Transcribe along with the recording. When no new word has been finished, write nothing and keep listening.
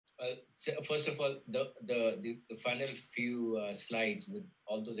So first of all, the final few slides with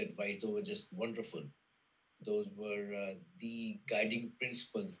all those advice, those were just wonderful. Those were the guiding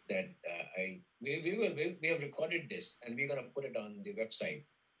principles that we have recorded this, and we're going to put it on the website.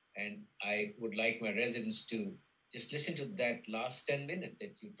 And I would like my residents to just listen to that last 10 minutes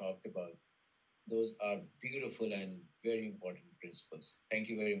that you talked about. Those are beautiful and very important principles. Thank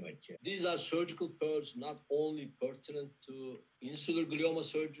you very much. These are surgical pearls not only pertinent to insular glioma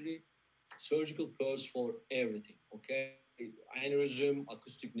surgery, surgical pearls for everything, okay? Aneurysm,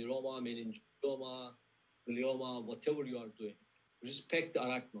 acoustic neuroma, meningioma, glioma, whatever you are doing. Respect the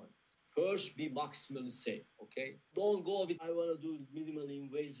arachnoid. First, be maximally safe, okay? Don't go with, I want to do minimally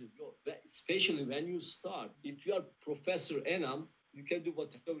invasive. Especially when you start. If you are Professor Enam, you can do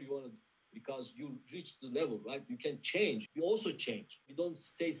whatever you want to do because you reach the level, right? You can change. We also change. We don't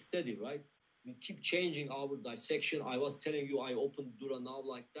stay steady, right? We keep changing our dissection. I was telling you I opened dura now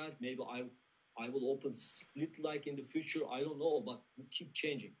like that. Maybe I will open slit like in the future. I don't know, but we keep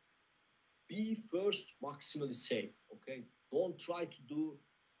changing. Be first maximally safe, okay? Don't try to do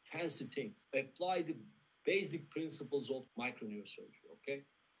fancy things. Apply the basic principles of microneurosurgery, okay?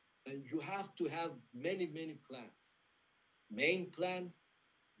 And you have to have many, many plans. Main plan,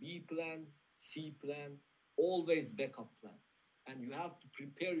 B plan, C plan, always backup plans. And you have to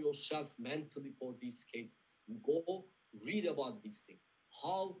prepare yourself mentally for these cases. You go read about these things,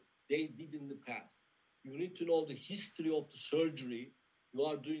 how they did in the past. You need to know the history of the surgery you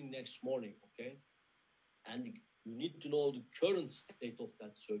are doing next morning, okay? And you need to know the current state of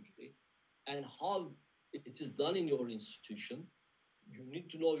that surgery and how it is done in your institution. You need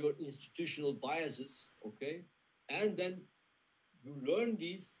to know your institutional biases, okay? And then you learn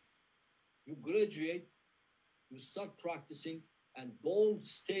these, you graduate, you start practicing, and don't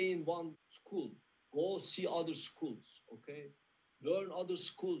stay in one school. Go see other schools, okay? Learn other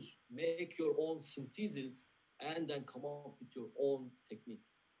schools, make your own synthesis, and then come up with your own technique,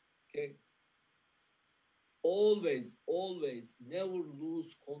 okay? Always, always never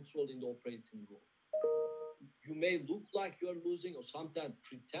lose control in the operating room. You may look like you're losing or sometimes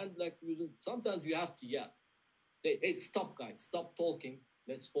pretend like you're losing. Sometimes you have to yell. Say, hey, stop guys, stop talking.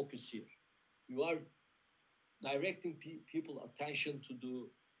 Let's focus here. You are directing people attention to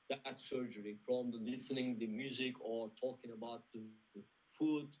do that surgery from the listening, the music or talking about the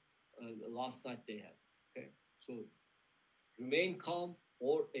food last night they had, okay? So remain calm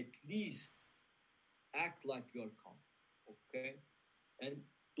or at least act like you are calm, okay? And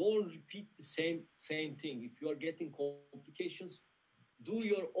don't repeat the same thing. If you are getting complications, do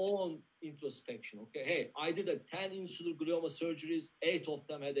your own introspection, okay? Hey, I did 10 insular glioma surgeries, 8 of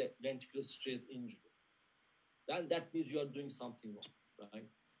them had a ventricular striate injury. Then that means you are doing something wrong, right?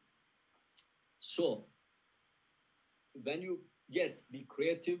 So, when you, yes, be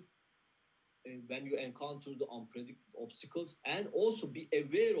creative when you encounter the unpredicted obstacles, and also be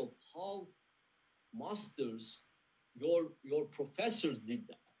aware of how masters, your professors did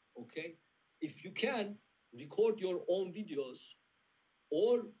that, okay? If you can, record your own videos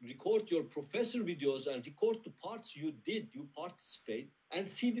or record your professor videos and record the parts you did, you participate, and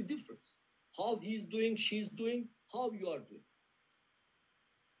see the difference. How he's doing, she's doing, how you are doing.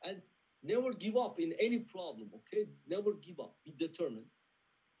 And never give up in any problem, okay? Never give up. Be determined.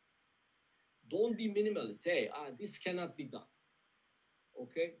 Don't be minimalist. Hey, this cannot be done,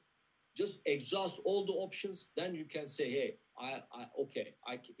 okay? Just exhaust all the options. Then you can say, hey,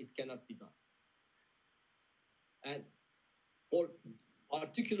 it cannot be done. And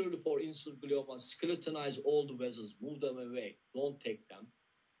particularly for insular gliomas, skeletonize all the vessels, move them away. Don't take them.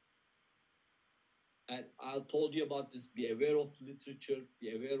 And I told you about this. Be aware of the literature.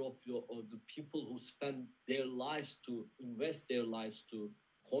 Be aware of the people who spend their lives to invest their lives to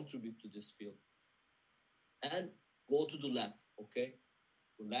contribute to this field. And go to the lab, okay?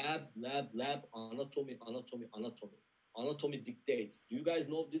 Lab, anatomy. Anatomy dictates. Do you guys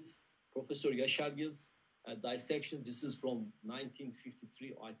know this? Professor Yaşargil's dissection. This is from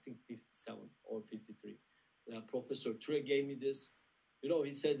 1953, I think 57 or 53. Professor Tre gave me this. You know,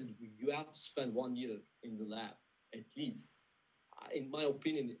 he said you have to spend 1 year in the lab, at least. In my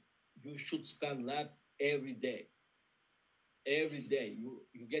opinion, you should spend lab every day. Every day.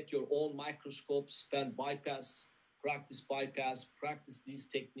 You get your own microscope, spend bypass, practice these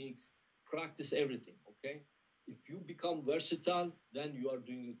techniques, practice everything, okay? If you become versatile, then you are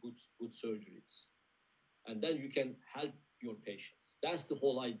doing good surgeries. And then you can help your patients. That's the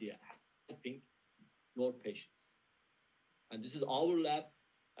whole idea, helping your patients. And this is our lab,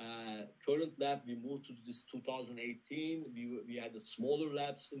 current lab. We moved to this 2018. We had the smaller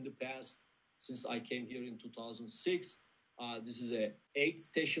labs in the past. Since I came here in 2006, This is a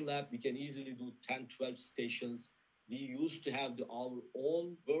 8-station lab. We can easily do 10, 12 stations. We used to have our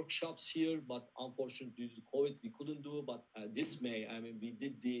own workshops here, but unfortunately due to COVID, we couldn't do. But this May, we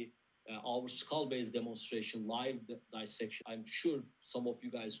did our skull-based demonstration, live dissection. I'm sure some of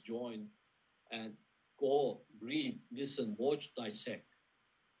you guys joined and go, read, listen, watch, dissect.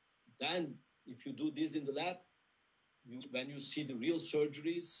 Then if you do this in the lab, when you see the real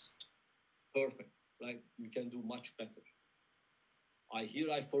surgeries, perfect, right? You can do much better. I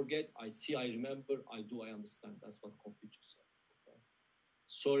hear, I forget, I see, I remember, I do, I understand. That's what Confucius said. Okay?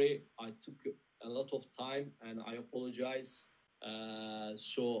 Sorry, I took a lot of time and I apologize.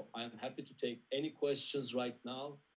 So I'm happy to take any questions right now.